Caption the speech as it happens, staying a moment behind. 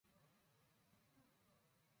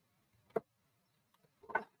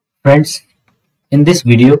Friends, in this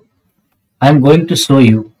video, I am going to show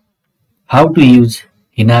you how to use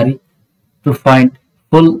Hinari to find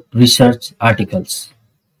full research articles.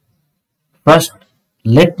 First,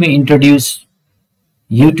 let me introduce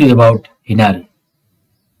you to about Hinari.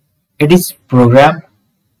 It is a program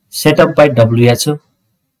set up by WHO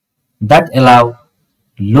that allow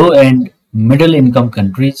low-end middle-income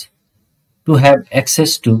countries to have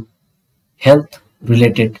access to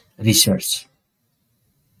health-related research.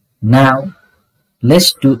 Now,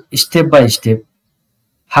 let's do step by step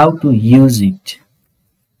how to use it.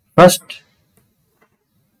 First,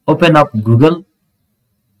 open up Google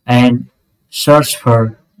and search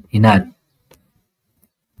for Hinari.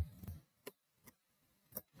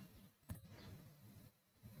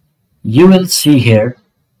 You will see here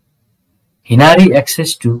Hinari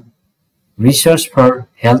access to Research for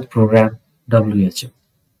Health Program WHO.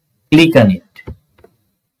 Click on it.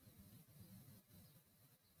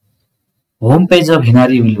 Home page of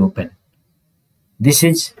Hinari will open. This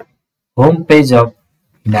is home page of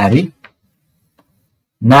Hinari.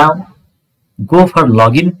 Now go for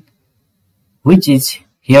login, which is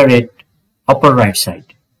here at upper right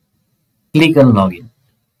side. Click on login.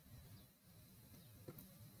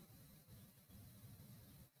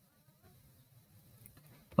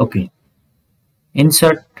 Okay.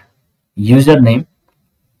 Insert username.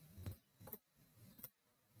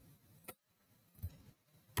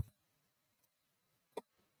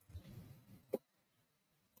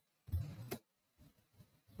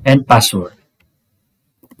 And password.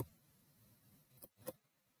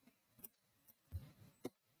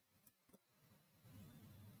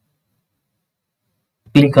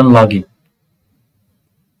 Click on login.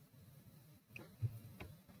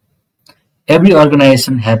 Every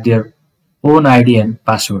organization have their own ID and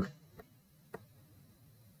password.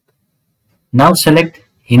 Now select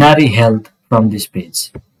Hinari Health from this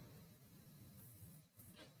page.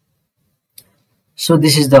 So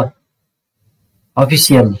this is the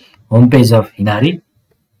official homepage of Hinari.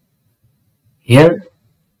 Here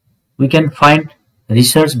we can find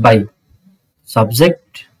research by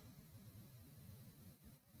subject,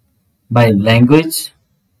 by language,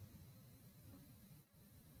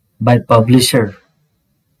 by publisher.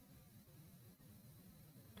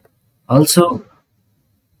 Also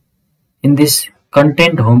in this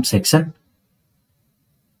content home section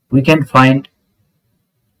we can find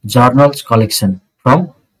journals collection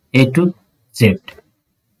from A to Z.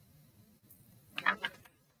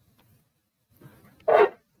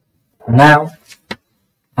 Now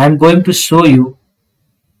I am going to show you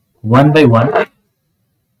one by one.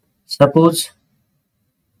 Suppose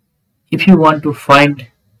if you want to find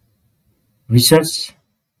research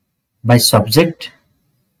by subject,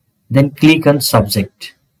 then click on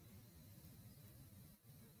subject.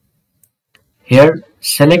 Here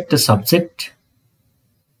select the subject.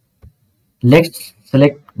 Let's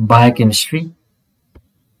select biochemistry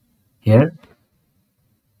here.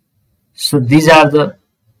 So these are the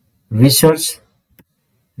research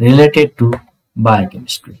related to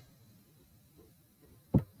biochemistry.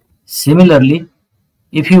 Similarly,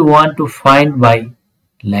 if you want to find by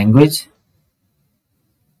language,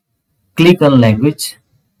 click on language.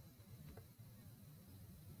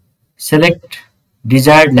 Select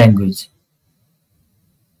desired language.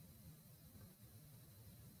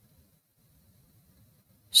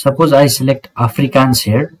 Suppose I select Afrikaans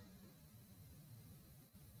here.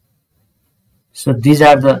 So these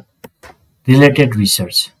are the related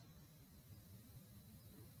research.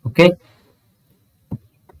 Okay.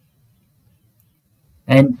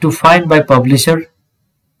 And to find by publisher,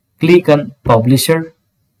 click on publisher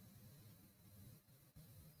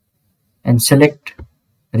and select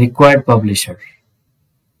required publisher.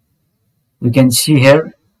 We can see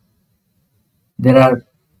here there are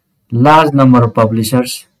large number of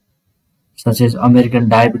publishers such as American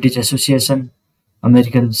Diabetes Association,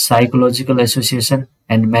 American Psychological Association,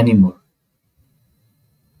 and many more.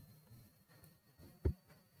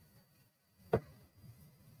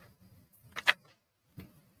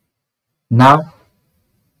 Now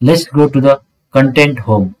let's go to the content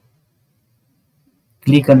home.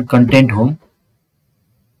 Click on content home.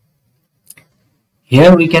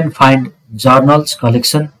 Here we can find journals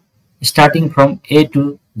collection starting from A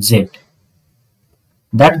to Z.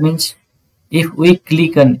 That means if we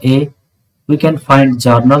click on A, we can find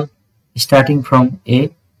journal starting from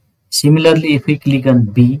A. Similarly, if we click on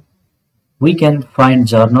B, we can find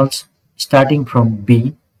journals starting from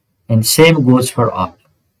B, and same goes for all.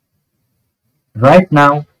 Right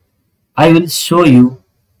now, I will show you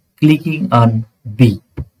clicking on B.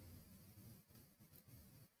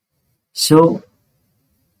 So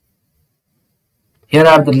Here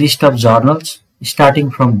are the list of journals starting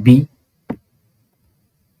from B.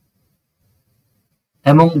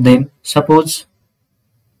 Among them, suppose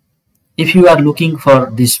if you are looking for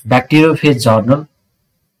this bacteriophage journal,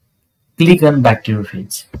 click on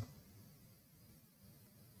bacteriophage.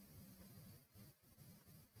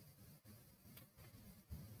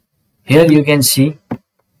 Here you can see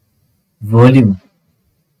volume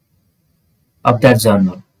of that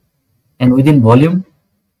journal, and within volume,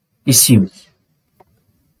 issues.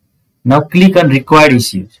 Now click on required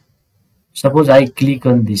issues. Suppose I click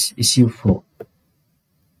on this issue 4.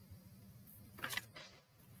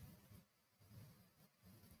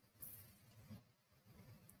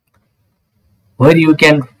 Where you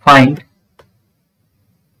can find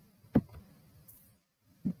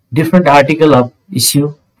different article of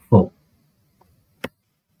issue 4.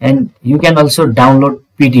 And you can also download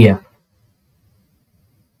PDF.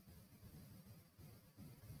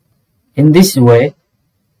 In this way,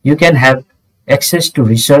 you can have access to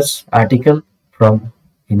research article from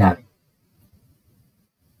Hinari.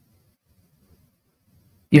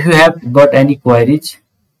 If you have got any queries,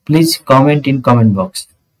 please comment in comment box.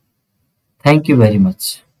 Thank you very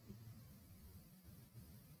much.